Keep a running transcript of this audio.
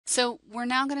So we're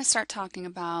now going to start talking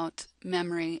about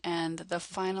memory and the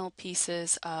final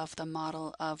pieces of the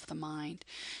model of the mind.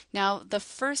 Now, the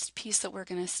first piece that we're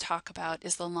going to talk about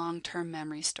is the long-term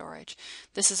memory storage.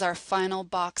 This is our final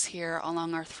box here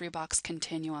along our three-box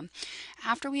continuum.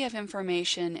 After we have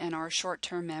information in our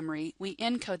short-term memory, we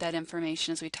encode that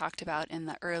information as we talked about in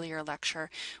the earlier lecture,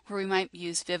 where we might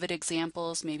use vivid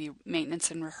examples, maybe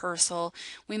maintenance and rehearsal.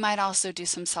 We might also do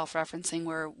some self-referencing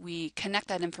where we connect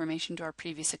that information to our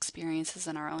previous experiences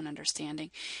and our own understanding.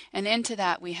 And into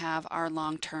that we have our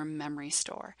long-term memory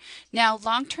store. Now,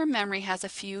 long-term memory has a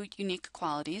few unique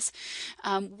qualities.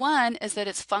 One is that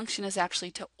its function is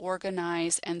actually to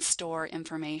organize and store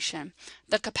information.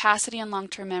 The capacity in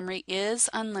long-term memory is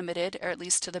unlimited, or at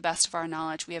least to the best of our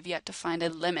knowledge. We have yet to find a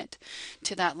limit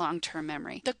to that long-term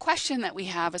memory. The question that we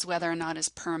have is whether or not it's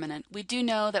permanent. We do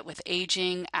know that with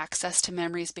aging, access to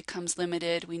memories becomes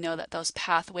limited. We know that those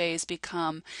pathways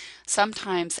become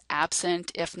sometimes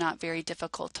absent, if not very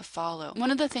difficult to follow.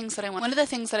 One of the things that I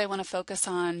want to focus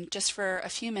on just for a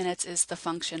few minutes is the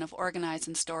function of organize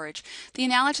and storage. The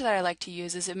analogy that I like to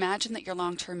use is imagine that your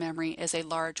long-term memory is a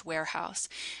large warehouse,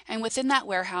 and within that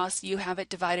warehouse you have it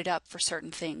divided up for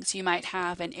certain things. You might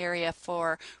have an area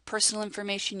for personal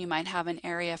information, you might have an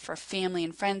area for family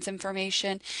and friends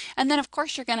information, and then of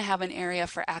course you're going to have an area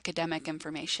for academic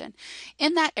information.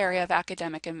 In that area of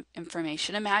academic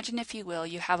information, imagine, if you will,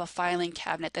 you have a filing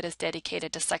cabinet that is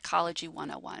dedicated to Psychology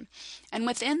 101. And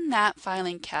within that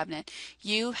filing cabinet,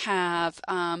 you have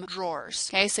drawers.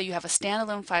 Okay, so you have a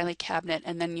standalone filing cabinet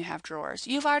and then you have drawers.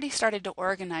 You've already started to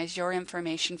organize your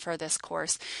information for this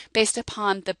course based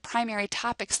upon the primary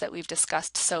topics that we've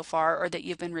discussed so far or that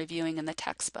you've been reviewing in the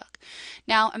textbook.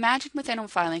 Now, imagine within a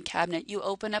filing cabinet, you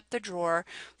open up the drawer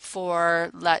for,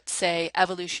 let's say,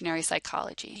 evolutionary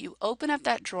psychology. You open up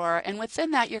that drawer, and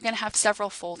within that, you're going to have several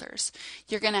folders.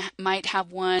 You're going to might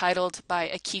have one titled by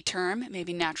a key term,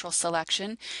 maybe natural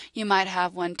selection. You might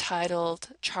have one titled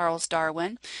Charles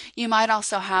Darwin. You might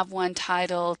also have one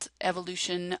titled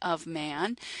Evolution of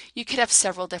Man. You could have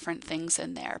several different things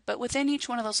in there, but within each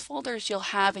one of those folders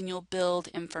you'll build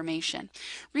information.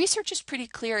 Research is pretty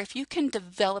clear. If you can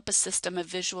develop a system of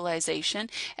visualization,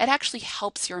 it actually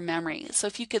helps your memory. So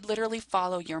if you could literally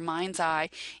follow your mind's eye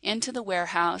into the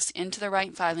warehouse, into the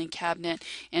right filing cabinet,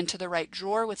 into the right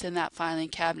drawer within that filing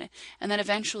cabinet, and then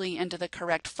eventually into the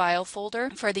correct file folder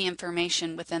for the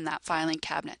information within that filing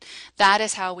cabinet. That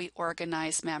is how we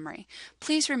organize memory.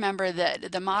 Please remember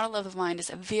that the model of the mind is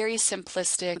a very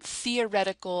simplistic,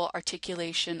 theoretical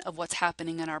articulation of what's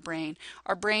happening in our brain.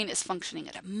 Our brain is functioning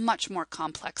at a much more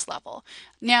complex level.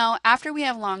 Now, after we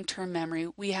have long-term memory,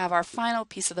 we have our final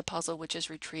piece of the puzzle, which is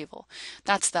retrieval.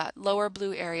 That's that lower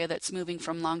blue area that's moving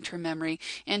from long-term memory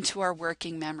into our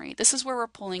working memory. This is where we're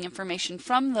pulling information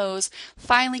from those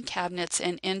filing cabinets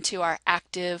and into our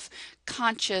active,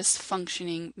 conscious,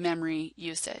 functioning memory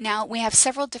usage. Now, we have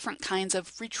several different kinds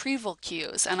of retrieval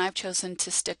cues, and I've chosen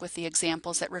to stick with the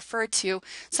examples that refer to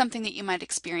something that you might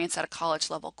experience at a college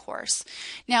level course.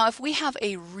 Now, if we have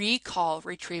a recall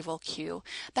retrieval cue,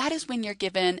 that is when you're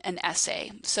given an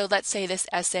essay. So let's say this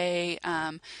essay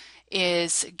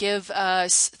is give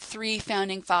us 3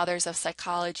 founding fathers of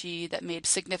psychology that made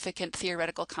significant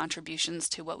theoretical contributions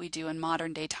to what we do in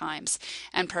modern day times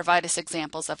and provide us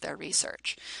examples of their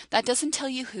research. That doesn't tell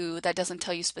you who, that doesn't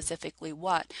tell you specifically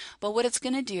what, but what it's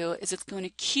going to do is it's going to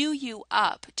cue you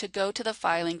up to go to the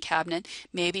filing cabinet,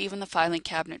 maybe even the filing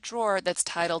cabinet drawer that's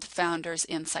titled Founders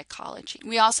in Psychology.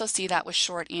 We also see that with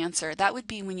short answer. That would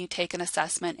be when you take an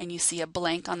assessment and you see a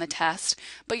blank on the test,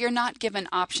 but you're not given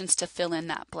options to fill in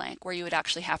that blank, where you would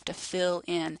actually have to fill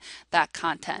in that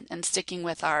content. And sticking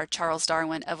with our Charles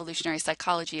Darwin evolutionary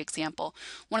psychology example,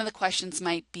 one of the questions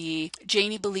might be,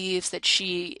 Janie believes that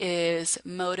she is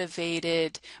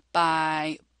motivated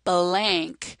by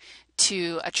blank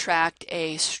to attract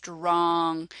a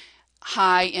strong,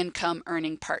 high income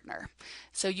earning partner.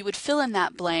 So you would fill in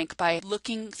that blank by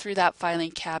looking through that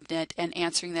filing cabinet and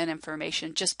answering that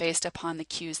information just based upon the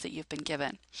cues that you've been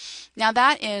given. Now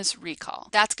that is recall.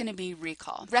 That's going to be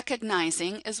recall.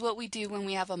 Recognizing is what we do when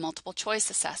we have a multiple choice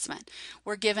assessment.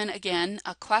 We're given, again,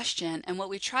 a question, and what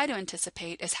we try to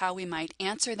anticipate is how we might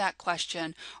answer that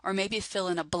question or maybe fill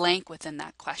in a blank within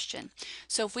that question.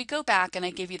 So if we go back and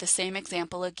I give you the same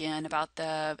example again about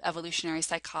the evolutionary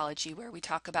psychology where we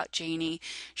talk about Janie,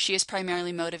 she is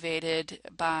primarily motivated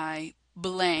by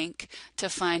blank to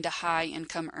find a high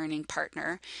income earning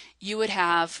partner, you would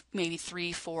have maybe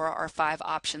 3, 4, or 5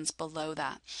 options below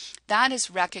that. That is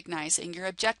recognizing your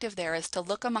objective there is to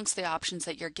look amongst the options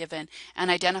that you're given and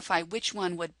identify which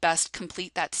one would best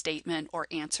complete that statement or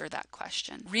answer that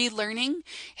question. Relearning,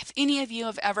 if any of you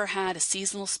have ever had a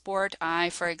seasonal sport, I,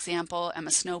 for example, am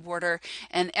a snowboarder,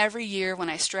 and every year when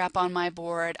I strap on my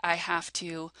board, I have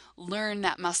to learn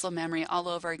that muscle memory all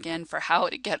over again for how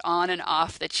to get on and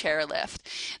off the chairlift.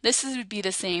 This would be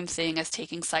the same thing as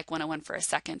taking Psych 101 for a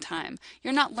second time.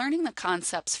 You're not learning the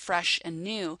concepts fresh and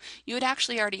new. You would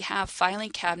actually already have filing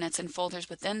cabinets and folders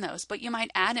within those, but you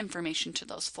might add information to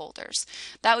those folders.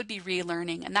 That would be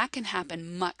relearning, and that can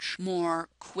happen much more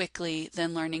quickly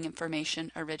than learning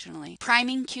information originally.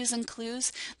 Priming cues and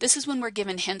clues. This is when we're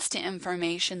given hints to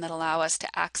information that allow us to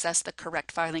access the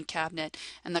correct filing cabinet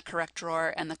and the correct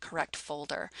drawer and the correct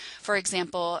folder. For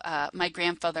example, my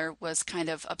grandfather was kind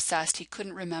of obsessed. He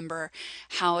couldn't remember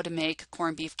how to make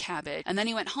corned beef cabbage. And then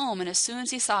he went home, and as soon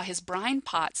as he saw his brine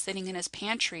pot sitting in his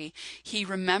pantry, he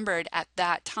remembered at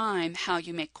that time how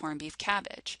you make corned beef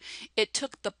cabbage. It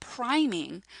took the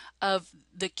priming of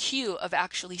the cue of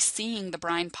actually seeing the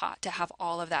brine pot to have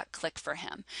all of that click for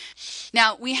him.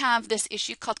 Now, we have this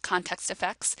issue called context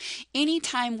effects.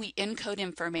 Anytime we encode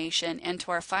information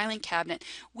into our filing cabinet,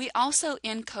 we also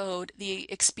encode the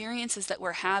experiences that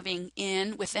we're having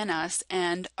within us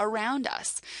and around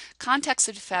us. Context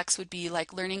effects would be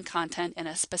like learning content in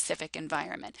a specific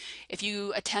environment. If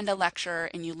you attend a lecture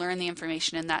and you learn the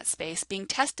information in that space, being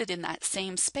tested in that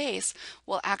same space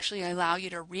will actually allow you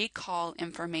to recall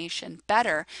information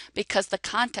better because the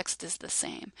context is the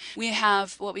same. We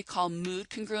have what we call mood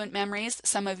congruent memories.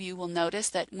 Some of you will notice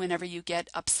that whenever you get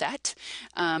upset,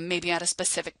 maybe at a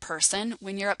specific person,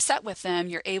 when you're upset with them,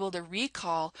 you're able to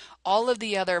recall all of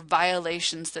the other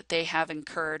violations that they have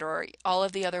incurred or all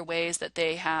of the other ways that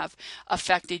they have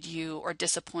affected you or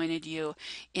disappointed you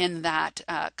in that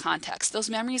context. Those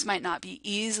memories might not be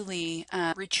easily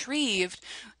retrieved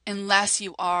unless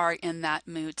you are in that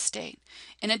mood state.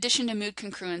 In addition to mood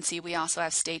congruency, we also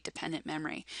have state-dependent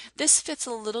memory. This fits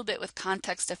a little bit with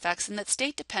context effects in that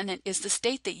state-dependent is the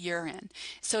state that you're in.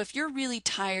 So if you're really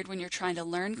tired when you're trying to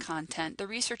learn content, the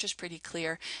research is pretty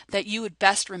clear that you would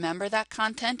best remember that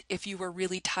content if you were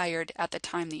really tired at the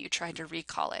time that you tried to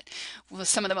recall it. Well,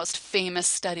 some of the most famous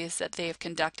studies that they've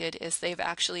conducted is they've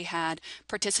actually had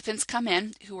participants come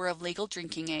in who were of legal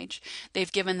drinking age.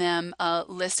 They've given them a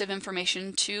list of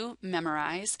information to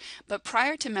memorize, but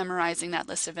prior to memorizing that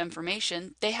list of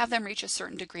information, they have them reach a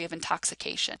certain degree of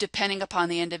intoxication. Depending upon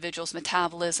the individual's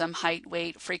metabolism, height,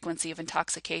 weight, frequency of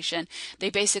intoxication, they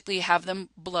basically have them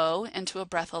blow into a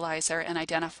breathalyzer and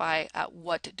identify at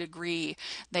what degree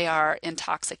they are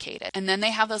intoxicated. And then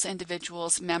they have those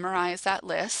individuals memorize that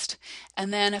list,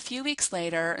 and then a few weeks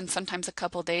later, and sometimes a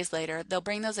couple days later, they'll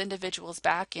bring those individuals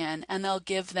back in and they'll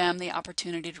give them the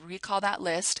opportunity to recall that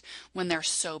list when they're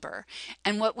sober.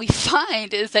 And what we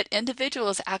find is that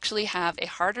individuals actually have a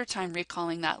harder time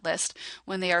recalling that list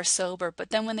when they are sober,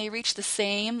 but then when they reach the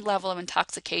same level of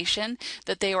intoxication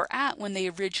that they were at when they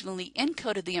originally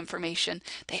encoded the information,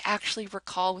 they actually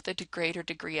recall with a greater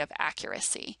degree of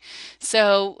accuracy.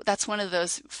 So that's one of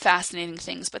those fascinating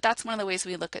things, but that's one of the ways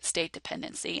we look at state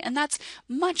dependency, and that's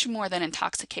much more than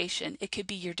intoxication. It could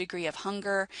be your degree of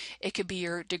hunger, it could be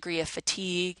your degree of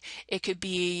fatigue, it could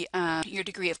be your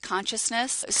degree of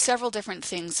consciousness. Several different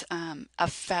things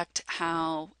affect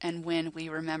how and when we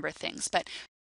remember things. But